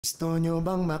Gusto nyo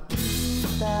bang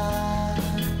makita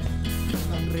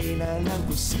ang reyna ng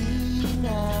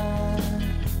kusina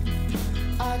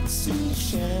at si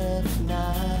chef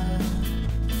na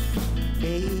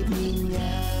baby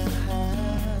niya?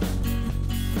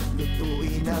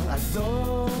 Lutuin ang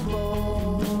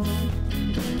adobo,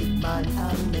 tikman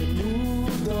ang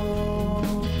menudo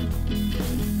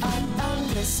at ang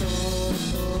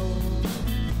risotto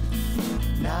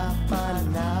na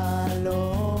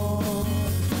panalo.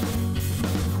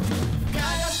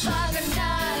 Kalapagan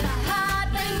na lahat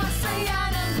ay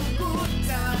masaya ng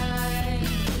gugutay.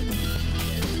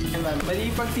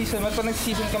 Mali pag-season, pag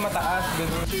nag-season ka mataas,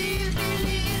 gano'n.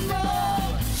 Pipiliin mo,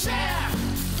 chef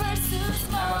versus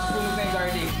mom. Mas pumunod na yung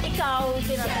garlic. Ikaw,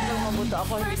 tinatanggal mo buto.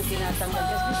 Ako hindi ko tinatanggal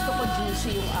kasi gusto ko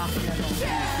juicy yung akin na nung.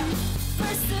 Chef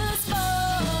versus mom.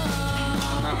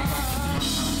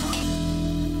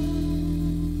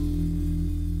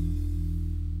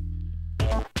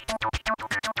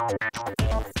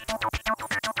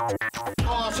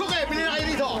 Suke, pili na kayo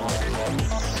dito!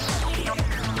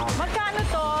 Magkano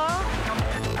to?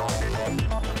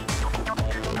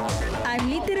 I'm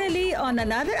literally on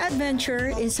another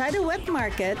adventure inside a wet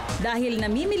market dahil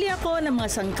namimili ako ng mga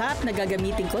sangkap na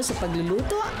gagamitin ko sa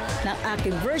pagluluto ng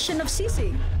aking version of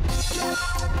sisig.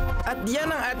 At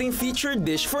yan ang ating featured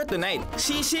dish for tonight,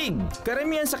 sisig.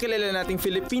 Karamihan sa kilala nating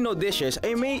Filipino dishes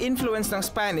ay may influence ng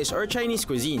Spanish or Chinese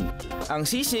cuisine. Ang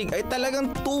sisig ay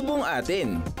talagang tubong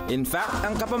atin. In fact,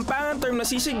 ang Kapampangan term na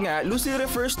sisig nga loosely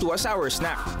refers to a sour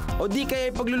snack o di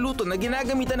kaya pagluluto na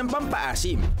ginagamitan ng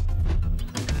pampaasim.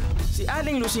 Si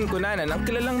Aling Lucing Cunanan ang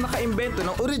kilalang nakaimbento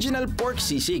ng original pork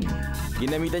sisig.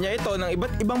 Ginamitan niya ito ng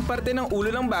iba't ibang parte ng ulo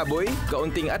ng baboy,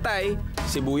 kaunting atay,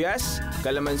 sibuyas,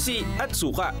 kalamansi at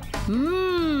suka.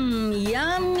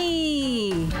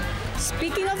 Yummy!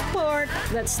 Speaking of pork,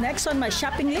 that's next on my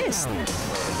shopping list.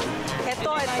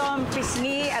 Ito ang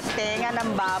pisngi at tenga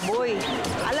ng baboy.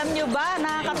 Alam nyo ba,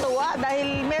 nakakatuwa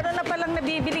dahil meron na palang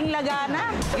nabibiling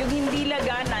lagana. Yung hindi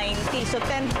lagana, 90. So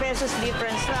 10 pesos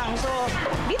difference lang. So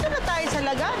dito na tayo sa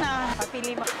lagana.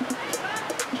 Papili mo.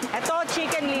 Ito,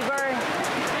 chicken liver.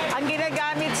 Ang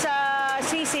ginagamit sa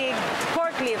sisig,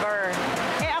 pork liver.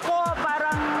 Eh ako,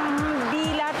 parang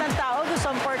hindi lahat ng tao gusto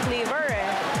ang pork liver eh.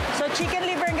 So chicken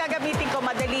liver ang gagamitin ko,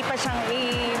 madali pa siyang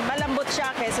malambot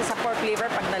siya kaysa sa pork liver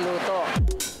pag naluto.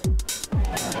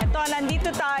 Ito,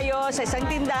 nandito tayo sa isang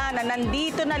tindahan na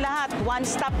nandito na lahat. One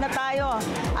stop na tayo.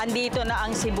 Andito na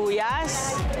ang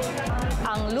sibuyas,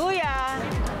 ang luya,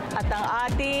 at ang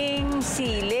ating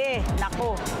sili.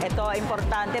 Nako, ito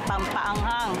importante,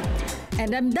 pampaanghang.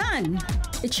 And I'm done.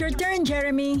 It's your turn,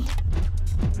 Jeremy.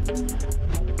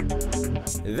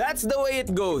 That's the way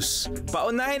it goes.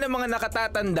 Paunahin ang mga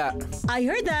nakatatanda. I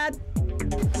heard that.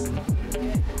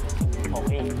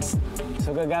 Okay.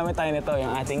 So gagamit tayo nito,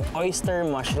 yung ating oyster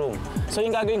mushroom. So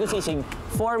yung gagawin ko sisig,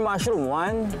 4 mushroom.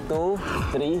 1, 2,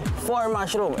 3, 4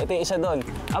 mushroom. Ito yung isa doon.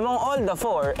 Among all the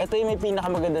 4, ito yung may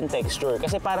pinakamagandang texture.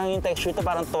 Kasi parang yung texture ito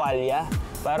parang tuwalya.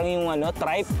 Parang yung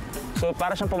tripe. So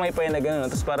parang siyang pumaypay na gano'n.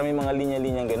 Tapos parang may mga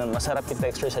linya-linyang gano'n. Masarap yung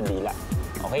texture sa dila.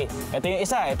 Okay. Ito yung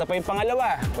isa. Ito pa yung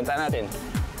pangalawa. Punta natin.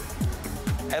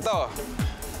 Ito.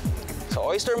 So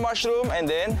oyster mushroom and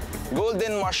then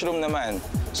golden mushroom naman.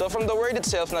 So from the word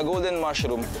itself na golden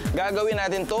mushroom, gagawin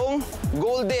natin tong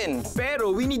golden.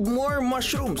 Pero we need more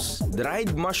mushrooms.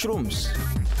 Dried mushrooms.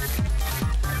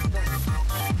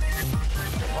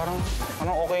 Parang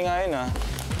okay nga yun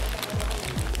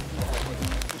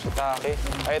Shiitake.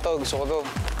 Ay ito, gusto ko to.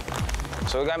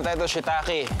 So gamit tayo ito,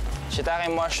 shiitake. Shiitake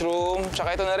mushroom,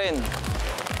 tsaka ito na rin.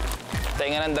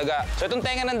 Tenga ng daga. So itong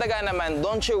tenga ng daga naman,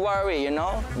 don't you worry, you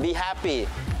know? Be happy.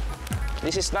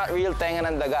 This is not real tenga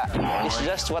ng daga. It's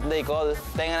just what they call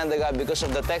tenga ng daga because of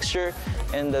the texture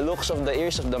and the looks of the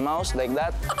ears of the mouse like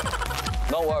that.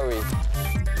 Don't worry.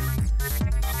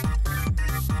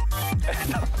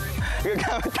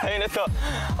 Gagamit tayo na to.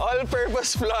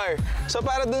 All-purpose flour. So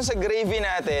para dun sa gravy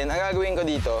natin, ang gagawin ko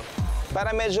dito,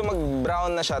 para medyo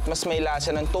mag-brown na siya at mas may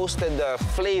lasa ng toasted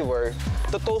flavor,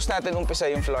 to-toast natin umpisa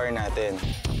yung flour natin.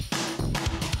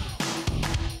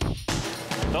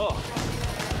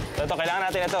 Ito, kailangan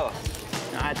natin ito.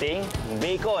 Ang ating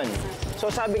bacon.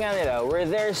 So sabi nga nila, where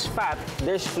there's fat,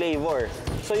 there's flavor.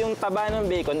 So yung taba ng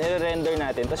bacon, i-render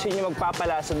natin. Tapos yun yung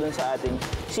magpapalasa dun sa ating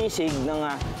sisig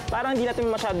na parang hindi natin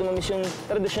masyado mamiss yung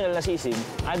traditional na sisig.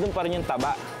 Doon pa rin yung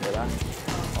taba, di ba?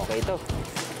 Okay ito.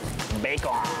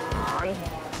 Bacon!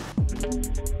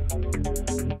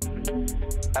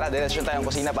 Tara, diretso tayong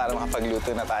kusina para makapagluto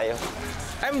na tayo.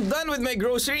 I'm done with my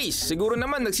groceries. Siguro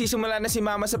naman nagsisimula na si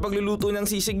Mama sa pagluluto ng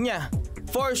sisig niya.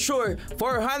 For sure,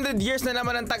 400 years na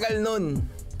naman ang tagal nun.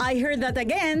 I heard that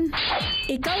again.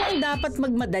 Ikaw ang dapat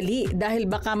magmadali dahil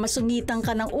baka masungitan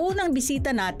ka ng unang bisita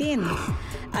natin.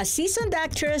 A seasoned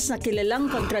actress na kilalang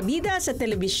kontrabida sa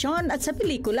telebisyon at sa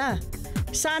pelikula.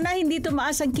 Sana hindi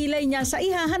tumaas ang kilay niya sa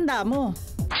ihahanda mo.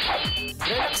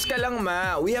 Relax ka lang,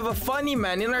 Ma. We have a funny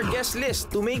man in our guest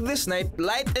list to make this night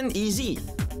light and easy.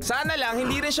 Sana lang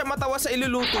hindi rin siya matawa sa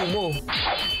iluluto mo.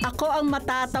 Ako ang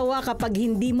matatawa kapag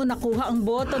hindi mo nakuha ang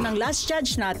boto ng last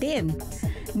judge natin.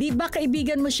 Di ba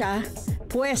kaibigan mo siya?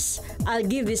 Pues, I'll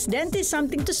give this dentist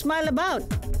something to smile about.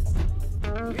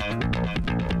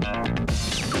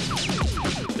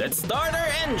 Let's start our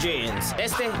engines.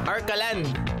 Arkalan.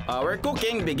 Our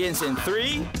cooking begins in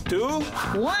 3,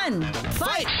 2, 1.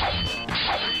 fight!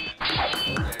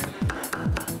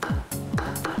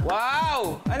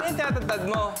 Wow! Ano yung tatatad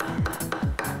mo?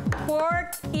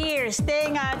 Pork ears,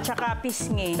 tenga, tsaka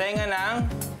pisngi. Tenga ng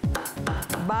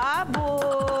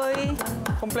Baboy.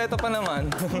 kompleto pa naman.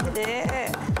 Hindi.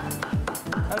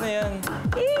 Ano yan?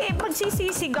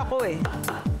 Magsisisig ako eh.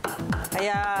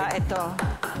 Kaya ito.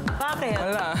 Bakit?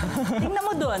 Wala. Tingnan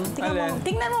mo doon.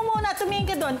 Tingnan mo muna. Tumingin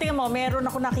ka doon. Tingnan mo, meron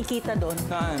ako nakikita doon.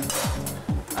 Saan?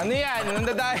 Ano yan?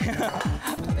 Nandadaya.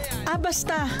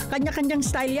 Basta. Kanya-kanyang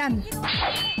style yan.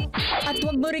 At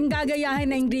huwag mo ring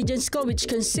gagayahin na ingredients ko which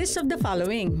consists of the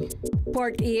following.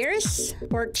 Pork ears,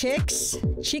 pork chicks,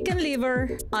 chicken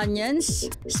liver, onions,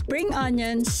 spring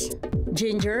onions,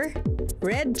 ginger,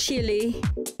 red chili,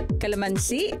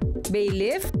 calamansi, bay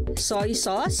leaf, soy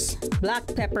sauce, black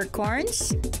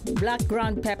peppercorns, black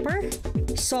ground pepper,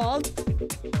 salt,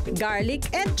 garlic,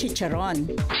 and chicharon.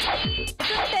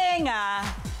 Ito tenga,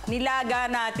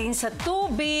 nilaga natin sa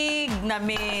tubig na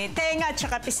may tenga at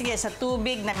saka pisngi sa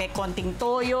tubig na may konting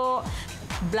toyo,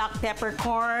 black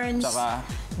peppercorns, Saka?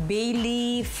 bay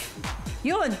leaf.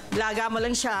 Yun, laga mo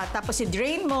lang siya. Tapos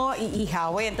i-drain mo,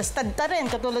 iihawin. Tapos tadtarin,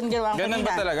 katulad ng ginawa ko Ganun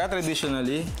ba kanina. talaga,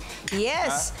 traditionally?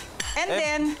 Yes. And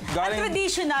then, galing- ang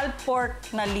traditional pork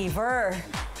na liver.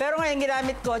 Pero ngayon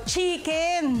ginamit ko,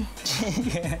 chicken.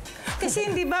 Kasi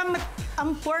hindi ba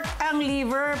ang pork, ang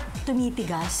liver,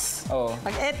 tumitigas. Oo.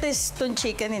 Pag eto is itong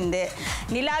chicken, hindi.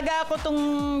 Nilaga ko tong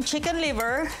chicken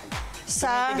liver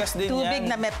sa Tumitigas din tubig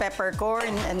yan. na may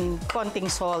peppercorn and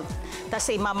konting salt. Tapos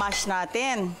imamash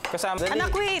natin. Kasama.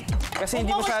 Anak, wait! Kasi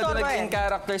hindi Huwag mo masyado istorbohin. nag-in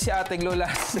character si Ate Glo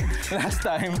last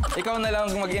time. Ikaw na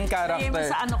lang mag-in character. Ayun,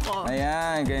 sa ano ko.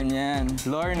 Ayan, ganyan.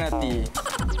 Lorna T.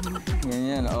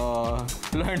 Ganyan, oh.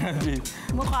 Lorna T.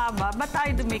 Mukha ba? Ba't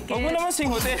tayo dumikit? Huwag mo naman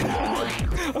singutin.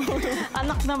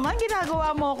 Anak naman,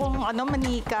 ginagawa mo kung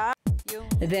manika.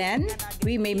 Then,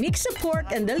 we may mix the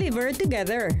pork and the liver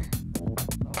together.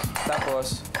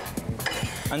 Tapos,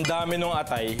 ang dami nung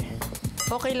atay.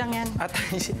 Okay lang yan.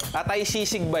 Atay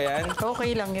sisig ba yan?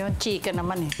 Okay lang yun. Chicken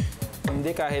naman eh.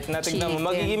 Hindi, kahit na. Tignan mo, Chicken.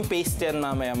 magiging paste yan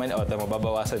mamaya. O, tama,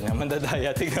 babawasan niya.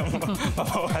 Mandadaya, tignan mo.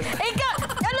 Babawasan.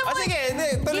 Alam mo, Sige, hindi.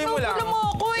 Tuloy mo lang. ginugulo mo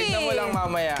ako eh. Tignan mo lang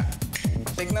mamaya.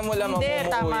 Tignan mo lang, Hindi,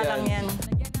 mamumuo tama yan. lang yan.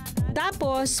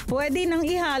 Tapos, pwede nang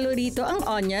ihalo rito ang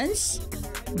onions,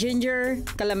 ginger,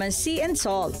 calamansi, and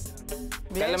salt.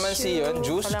 Calamansi yun?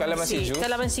 Juice? Calamansi juice?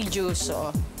 Calamansi juice,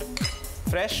 oh.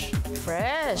 Fresh?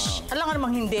 Fresh. Alam ka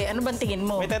namang hindi. Ano bang tingin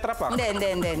mo? May Tetra Pak?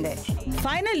 Hindi.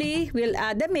 Finally, we'll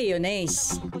add the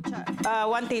mayonnaise. 1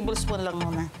 tablespoon lang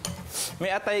muna.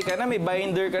 May atay ka na, may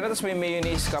binder ka na, tapos may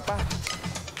mayonnaise ka pa.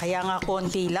 Kaya nga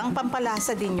konti lang,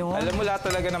 pampalasa din yun. Alam mo lahat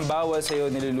talaga ng bawal sa'yo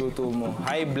niluluto mo.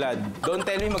 High blood. Don't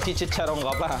tell me magchichicharong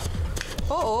ka pa.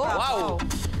 Oo. Wow!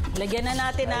 Lagyan na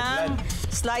natin ng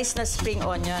blood. sliced na spring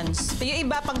onions. Yung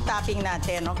iba pang topping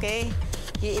natin, okay?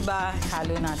 Yung iba,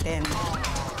 halo natin.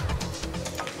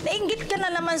 Nainggit ka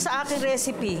na naman sa aking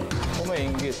recipe.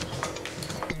 Kumainggit.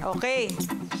 Okay.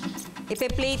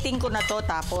 Ipe-plating ko na to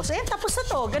tapos. Ayan, tapos na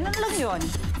to. Ganun lang yun.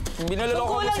 Binuloloko Kung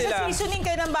mo kulang sila. sa seasoning,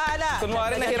 kayo nang bahala.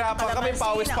 Kunwari nahirapan ka, may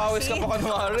pawis-pawis ka pa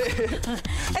kunwari.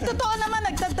 Totoo naman,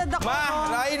 nagtagtad ako.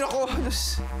 Nain ako.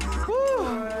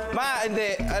 Hindi.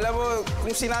 Alam mo,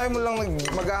 kung sinabi mo lang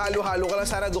maghahalo-halo ka lang,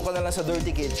 sana doon ka na lang sa dirty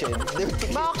kitchen.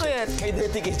 Bakit? May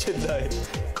dirty kitchen dahil.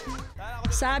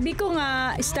 Sabi ko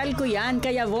nga, style ko yan,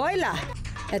 kaya voila!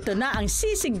 Ito na ang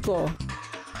sisig ko.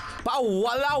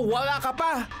 Wala ka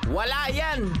pa. Wala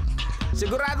yan.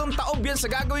 Siguradong taob yan sa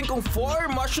gagawin kong 4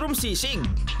 mushroom sisig.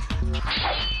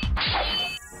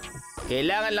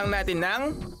 Kailangan lang natin ng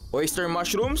oyster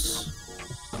mushrooms,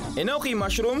 enoki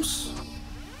mushrooms,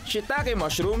 shiitake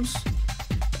mushrooms,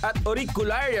 at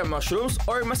auricularia mushrooms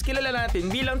or mas kilala natin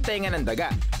bilang tenga ng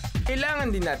daga.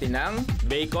 Kailangan din natin ng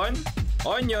bacon,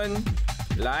 onion,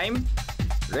 lime,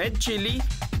 red chili,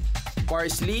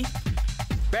 parsley,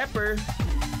 pepper,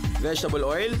 vegetable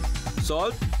oil,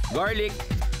 salt, garlic,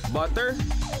 butter,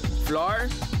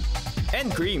 flour,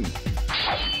 and cream.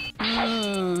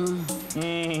 Ang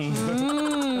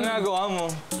nagawa mo?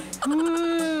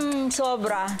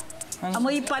 Sobra.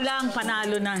 Amoy pa lang,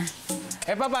 panalo na.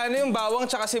 Eh, paano yung bawang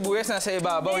tsaka sibuyas nasa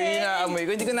ibabaw? Yun yung naamoy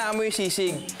ko. Hindi ko naamoy yung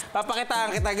sisig.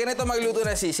 Papakitaan kita. Ganito magluto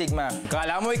ng sisig, ma.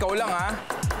 Kala mo, ikaw lang, ha?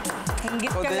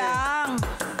 Hinggit O, ka di. lang.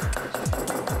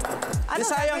 Ano,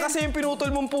 sayang kasi yung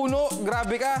pinutol mong puno.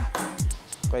 Grabe ka.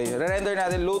 Okay, re-render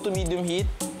natin low to medium heat.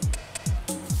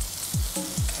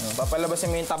 Papalabasin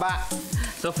mo yung taba.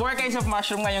 So, 4 kinds of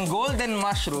mushroom nga. Yung golden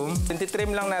mushroom, tintitrim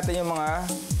lang natin yung mga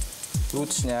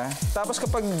roots niya. Tapos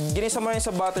kapag ginisa mo yun sa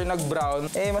butter,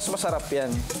 nag-brown, eh, mas masarap yan.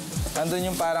 Andun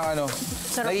yung parang ano,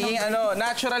 Sarap nagiging ano,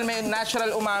 natural, may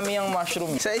natural umami ang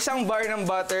mushroom. Sa isang bar ng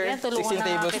butter, Yan, tulungan 16 na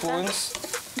tablespoons.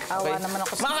 Awa naman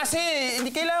ako sa... Ma, kasi, hindi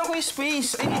kailangan ko yung space.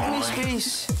 I need my space.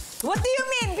 What do you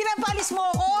mean? Pinapalis mo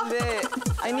ako? Hindi.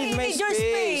 I need my your space.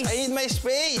 space. I need my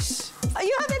space.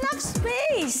 You have enough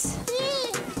space.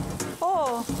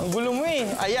 Oh. Ang gulo mo eh.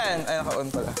 Ayan. Ay,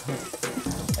 naka-on pala.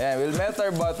 Ayan, we'll melt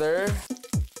our butter.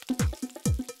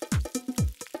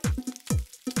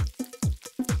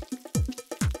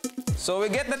 So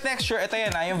we get the texture. Ito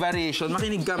yan yung variation.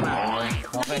 Makinig ka, ma.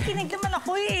 Okay. Nakikinig naman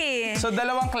ako eh. So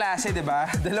dalawang klase, di ba?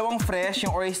 Dalawang fresh,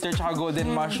 yung oyster tsaka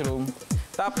golden mushroom.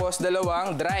 Tapos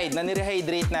dalawang dried na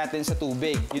nirehydrate natin sa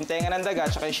tubig. Yung tenga ng daga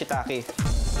tsaka yung shiitake.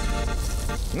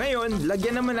 Ngayon,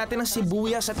 lagyan naman natin ng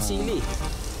sibuyas at sili.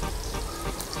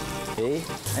 Okay.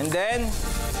 And then,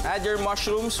 add your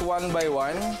mushrooms one by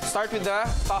one. Start with the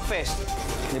toughest.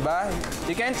 Diba?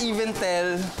 You can't even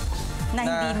tell Na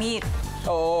hindi meat.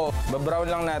 Oo. Babrown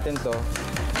lang natin to.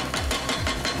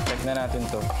 Check na natin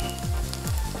to.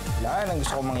 Yan ang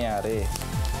gusto ko mangyari.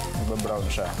 Nagbabrown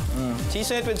siya.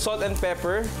 Season it with salt and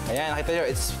pepper. Ayan, nakita nyo,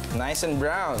 it's nice and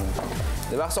brown.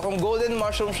 Diba? So kung golden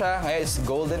mushroom siya, ngayon it's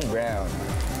golden brown.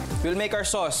 We'll make our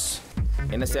sauce.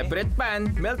 In a separate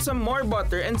pan, melt some more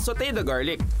butter and saute the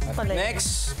garlic. At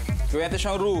next, gawin natin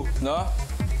siyang roux, no?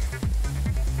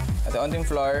 At onting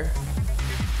flour.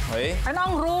 Okay? Ano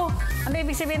ang roux? Ano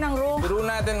ibig sabihin ng roux? Roux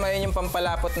natin, mayon yung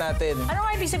pampalapot natin. Ano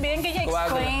nga ibig sabihin? Can you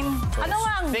explain? Ano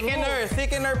nga ang roux? Thickener!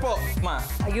 Thickener po, ma.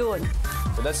 Ayun.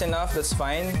 So that's enough, that's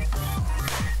fine.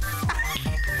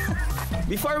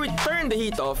 Before we turn the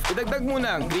heat off, idagdag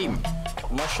muna ang cream.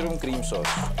 Mushroom cream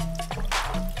sauce.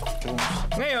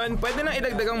 Ngayon, pwede nang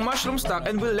idagdag ang mushroom stock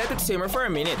and we'll let it simmer for a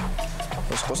minute.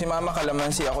 Tapos ko si mama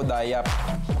kalamansi, ako dayap.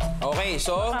 Okay,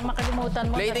 so, Baka makalimutan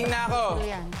mo. plating na ako.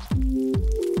 Yan.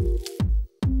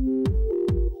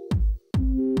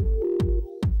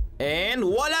 And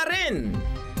wala rin!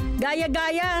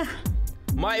 Gaya-gaya.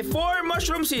 My 4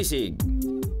 mushroom sisig.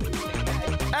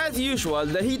 As usual,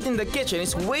 the heat in the kitchen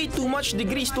is way too much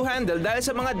degrees to handle dahil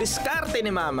sa mga diskarte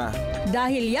ni Mama.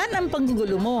 Dahil yan ang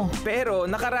panggugulo mo. Pero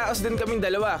nakaraos din kaming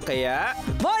dalawa, kaya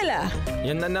Voila!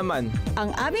 yan na naman.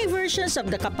 Ang aming versions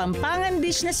of the Kapampangan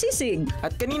dish na sisig.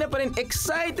 At kanina pa rin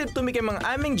excited tumikim ang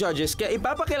aming judges kaya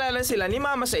ipapakilala sila ni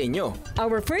Mama sa inyo.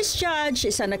 Our first judge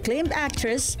is an acclaimed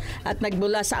actress at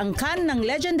nagmula sa angkan ng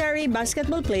legendary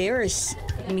basketball players,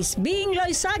 Miss Bing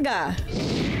Loizaga.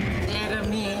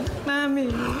 Jeremy, Mami,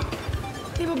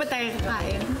 di ba tayo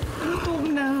kakain? Lutog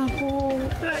na ako.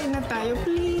 Kain na tayo,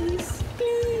 please.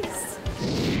 Please.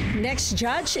 Next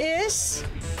judge is...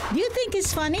 Do you think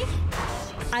he's funny?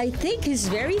 I think he's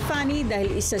very funny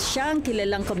dahil isa siyang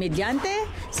kilalang komedyante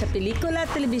sa pelikula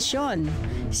at telebisyon,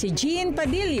 si Jean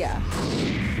Padilla.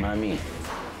 Mami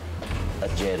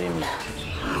at Jeremy,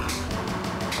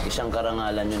 isang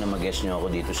karangalan nyo na mag-guest nyo ako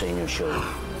dito sa inyong show.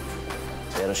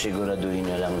 Pero siguraduhin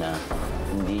nyo lang na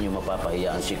hindi nyo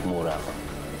mapapahiya ang sikmura ko.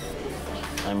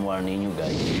 I'm warning you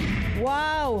guys.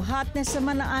 Wow! Hotness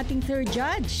naman ang ating third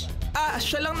judge.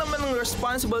 Siya lang naman ang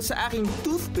responsible sa aking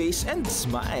toothpaste and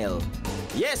smile.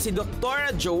 Yes, si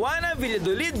Dr. Joanna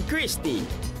Villadolid Christie.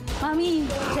 Mami,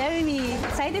 Jeremy,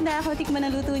 excited na ako tikman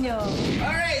ang luto nyo.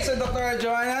 Alright, so Dr.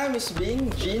 Joanna, Miss Bing,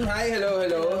 Jean, hi, hello,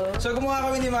 hello. So gumawa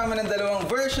kami ni Mama ng dalawang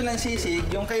version ng sisig.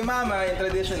 Yung kay Mama, yung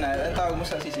traditional, ang tawag mo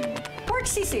sa sisig mo? Pork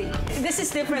sisig. This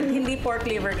is different. Hindi pork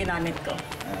liver ginamit ko.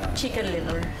 Chicken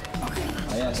liver.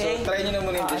 Ayan, Okay. so try nyo na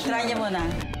muna yung dish Try niyo namin. muna.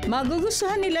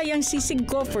 Magugustuhan nila yung sisig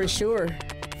ko for sure.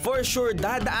 For sure,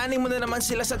 dadaanin mo na naman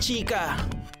sila sa chika.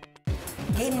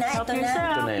 Game na, ito na.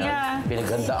 Ito na yan.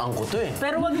 Pinaghandaan ko to eh.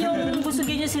 Pero wag niyong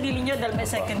busugin yung sarili niyo dahil may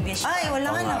second dish. Ay, wala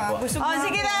ka na. po. Busog Oh, na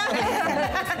sige ako. na.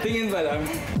 Tingin ba lang?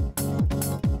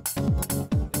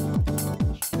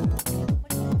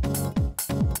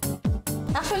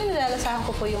 Actually, nilalasahan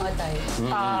ko po yung atay.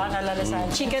 Nalalasahan.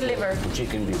 Chicken liver.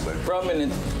 Chicken liver.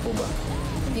 Prominent po ba?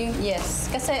 Yes.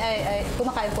 Kasi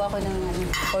kumakain po ako ng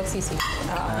pork sisig.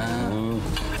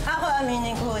 Ako,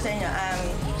 aminin ko sa inyo,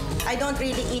 I don't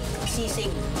really eat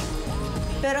sisig.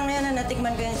 Pero ngayon na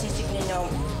natikman ko yung sisig ninyo,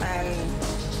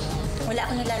 wala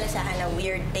akong nilalasahan na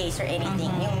weird taste or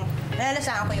anything. Yung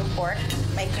nilalasahan ko yung pork,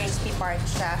 may crispy part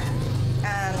siya.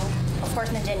 Of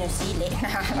course, nandiyan yung sili.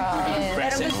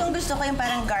 Pero gustong-gusto ko yung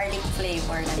parang garlic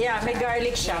flavor. Yeah, may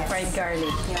garlic siya, fried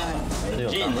garlic. Yun.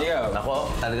 Gin, ikaw.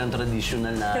 Ako, talagang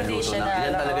traditional na luto na.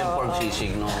 Yan talaga yung pork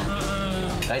sisig, no?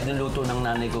 Kahit yung luto ng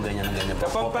nanay ko, ganyan na ganyan.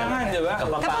 Kapampangan, di ba?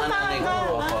 Kapampangan nanay ko.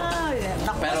 Opo.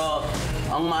 Pero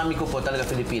ang mami ko po talaga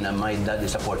Filipina, my dad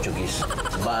is a Portuguese.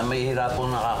 May hirap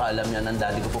pong nakakaalam yan, ang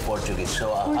daddy ko po Portuguese.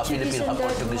 So, Filipino,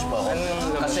 Portuguese po ako.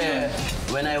 Kasi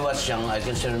when I was young, I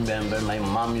can still remember my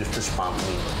mom used to spank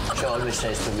me. She always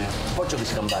says to me,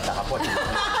 Portuguese kang bata ka, Portuguese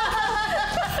kang bata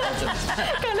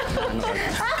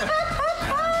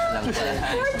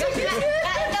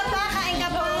Kain ka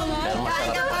pa.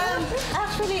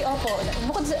 Actually, opo.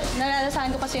 Bukod sa,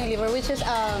 nalalasahan ko kasi yung liver, which is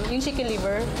yung chicken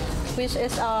liver, which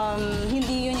is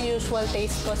hindi yun yung usual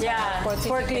taste ko sa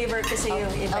pork liver kasi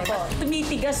yung iba.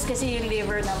 Tumitigas kasi yung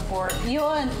liver ng pork.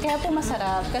 Yun, kaya po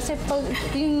masarap. Kasi pag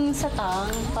yung sa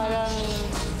tang, parang...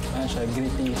 Ano siya,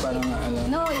 gritty, parang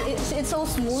ano. No, it's so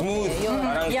smooth. Smooth. Yun.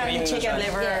 Parang Yeah, cream na chicken siya.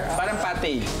 liver. Parang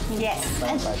pate. Yes.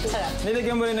 Parang pate. Sarap.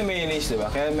 Nilagyan mo rin ng mayonnaise, di ba?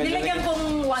 Kaya medyo Nilagyan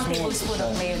kong 1 smooth tablespoon siya.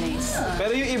 ng mayonnaise.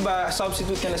 Pero yung iba,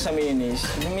 substitute ka na sa mayonnaise.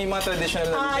 Yung may mga traditional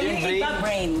na Yung iba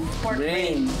brain. Pork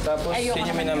brain. Tapos Ayoko yun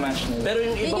yung naman minamash na. Pero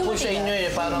yung iba po sa inyo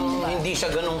parang hindi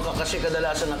siya ganun kasi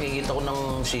kadalasan nakikita ko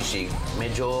ng sisig.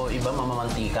 Medyo iba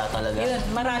mamamantika talaga. Yun,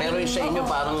 maraming- Pero yung sa inyo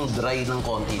parang dry ng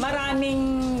konti. Maraming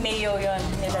mayo yun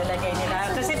nilalagay nila.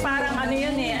 Kasi parang ano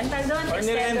yun eh. Ang tawag doon, Or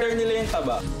nirender nila yung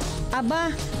taba. Aba,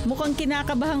 mukhang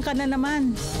kinakabahan ka na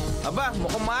naman. Aba,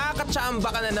 mukhang makakatsamba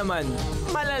ka na naman.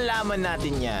 Malalaman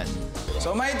natin yan.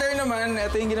 So my turn naman,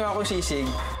 ito yung ginawa kong sisig.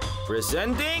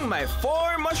 Presenting my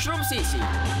 4 mushroom sisig.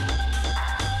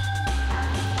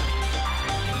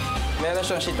 Meron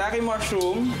siyang shiitake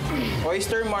mushroom,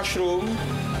 oyster mushroom,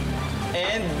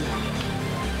 and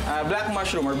black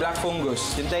mushroom or black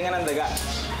fungus, yung tenga ng daga.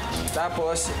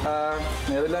 Tapos,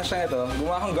 meron lang siyang ito.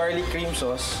 Gumawa akong garlic cream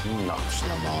sauce. Naks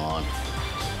naman.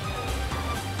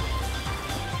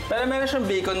 Pero meron siyang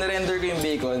bacon, nirender ko yung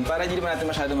bacon para hindi naman natin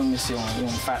masyado ma-miss yung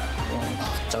fat.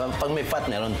 Tsaka pag may fat,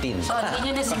 meron tin. So,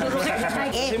 hindi nyo na siguro.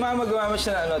 Si mama gumamit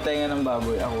siya ng tenga ng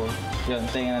baboy. Ako, yun,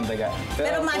 tenga ng daga.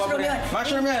 Pero mushroom yun.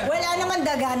 Mushroom yan. Wala naman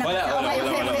daga na. Wala.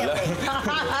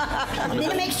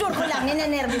 Nina-make sure ko lang,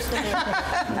 nina-nervous ko rin.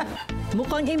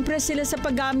 Mukhang impress sila sa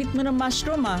paggamit mo ng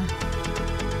mushroom, ah.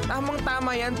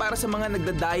 Tamang-tama yan para sa mga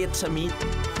nagda-diet sa meat.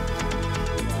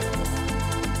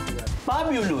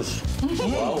 Fabulous!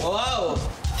 Wow!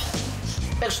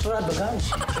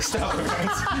 Extravagance.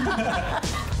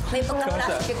 May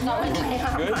pagka-plastic na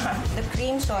Good? The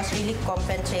cream sauce really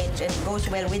compensates and goes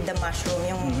well with the mushroom.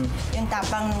 Yung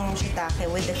tapang ng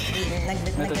shiitake with the cream.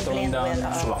 Nag-blend down.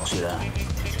 well. Swak sila.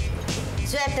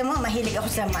 Swerte mo, mahilig ako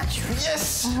sa mushroom.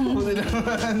 Yes! Buti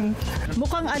naman.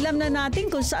 Mukhang alam na natin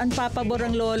kung saan papabor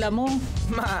ang lola mo.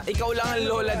 Ma, ikaw lang ang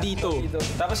lola dito.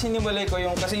 Tapos hiniwalay ko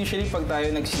yung, kasi usually pag tayo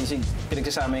nagsisig,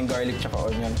 pinagsasama yung garlic tsaka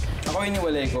onion. Ako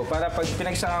hiniwalay ko, para pag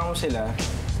pinagsama mo sila,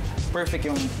 perfect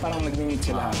yung parang nag-meet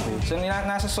sila halfway. So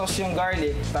nasa sauce yung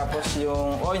garlic, tapos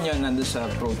yung onion nandun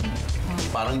sa protein.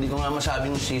 Parang hindi ko nga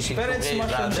masabing sisig. Pero it's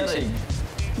mushroom sisig.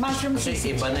 Mushroom Kasi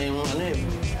sisig. iba na yung ano eh.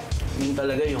 Yun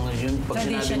talaga yung pag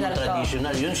sinabi mo Traditional to.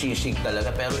 traditional, yun sisig talaga.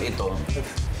 Pero ito,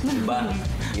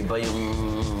 iba yung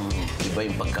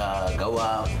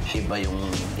pagkagawa,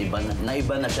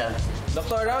 iba na siya.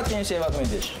 Dr. Rao, what can you say about my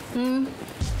dish?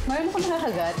 Meron akong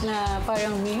nakakagat na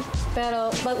parang meat.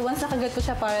 Pero once nakagat ko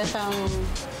siya, para siyang...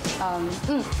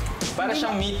 Para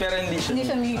siyang meat pero hindi siya Hindi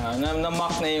siya meat.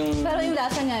 Na-mock na yung Pero yung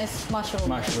lasa niya is mushroom.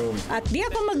 mushroom. At di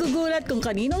ako magugulat kung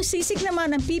kaninong sisig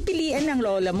naman ang pipilian ng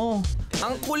lola mo.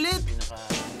 Ang kulit!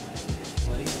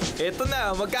 Ito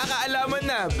na, magkakaalaman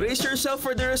na. Brace yourself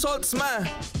for the results, ma.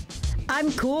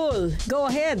 I'm cool. Go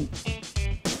ahead.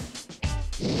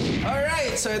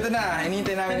 Alright, so ito na.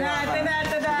 Hinihintay namin yung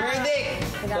Tada! verdict!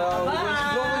 So,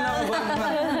 go na ako.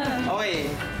 Okay,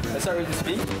 let's start with the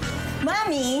speak.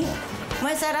 Mami,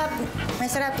 masarap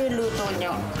yung luto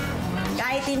nyo.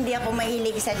 Kahit hindi ako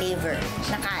mahilig sa liver,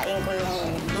 nakain ko yung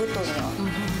luto nyo.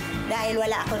 Dahil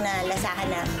wala ako na lasahan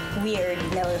na weird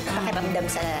na pakiramdam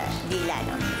sa dila,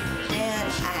 no? Ngayon,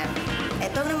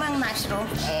 ito namang mushroom,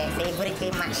 favorite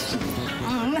ko yung mushroom.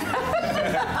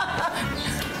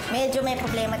 Medyo may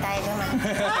problema tayo naman.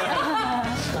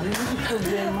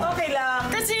 Okay lang.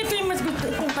 Kasi ito yung mas gusto.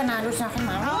 Ito yung panalo sa akin,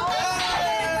 mami.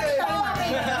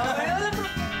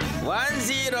 1-0!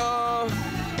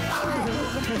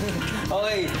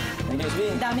 Okay. Thank you,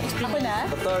 Sbing. Dami. Ako na?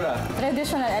 Totoo na.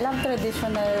 Traditional. I love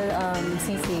traditional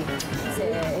sisig. Kasi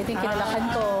ito yung kinalakan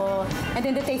ko. And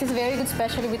then the taste is very good,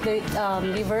 especially with the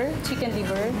liver, chicken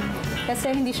liver.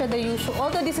 Kasi hindi siya the usual.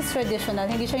 Although this is traditional,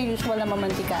 hindi siya yung usual na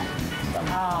mamantika.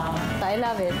 So I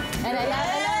love it. And I love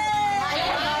it.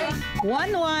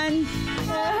 1-1.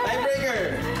 Tiebreaker.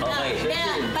 Okay.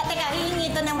 Teka,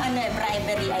 hihingi ito ng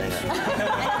bribery, I'm sure.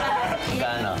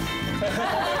 Gano?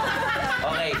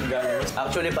 Okay.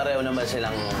 Actually, pareho naman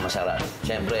silang masarap.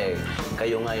 Siyempre,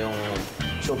 kayo nga yung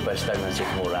superstar ng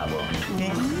sikmura ko.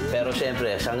 Pero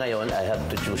siyempre, sa ngayon, I have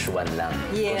to choose one lang.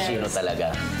 Kung sino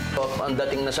talaga. So, ang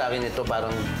dating na sa akin ito,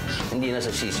 parang hindi na sa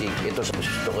sisig. Ito sa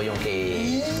gusto ko yung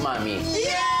kay Mommy.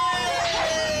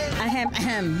 Ahem,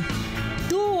 ahem.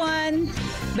 2-1.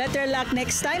 Better luck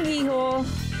next time, Iho.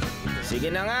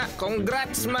 Sige na nga,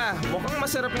 congrats ma! Mukhang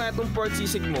masarap nga itong pork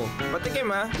sisig mo.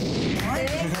 Patikim ha?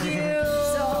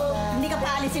 So, hindi ka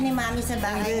paalisin ni Mami sa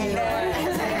bahay ngayon.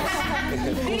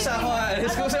 Kusa ako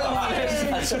alis. Kusa ako alis.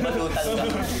 At sa balutan ka.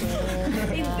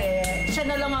 Hindi. Siya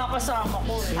na lang ang kasama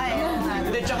ko.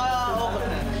 Hindi, tsaka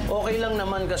okay lang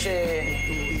naman kasi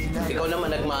ikaw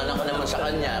naman, nagmana ka naman sa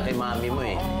kanya, kay Mami mo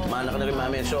eh. Mana ka na kay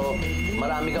Mami. So,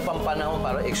 marami ka pang panahon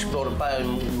para explore pa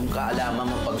yung kaalaman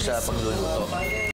mo sa pagluluto.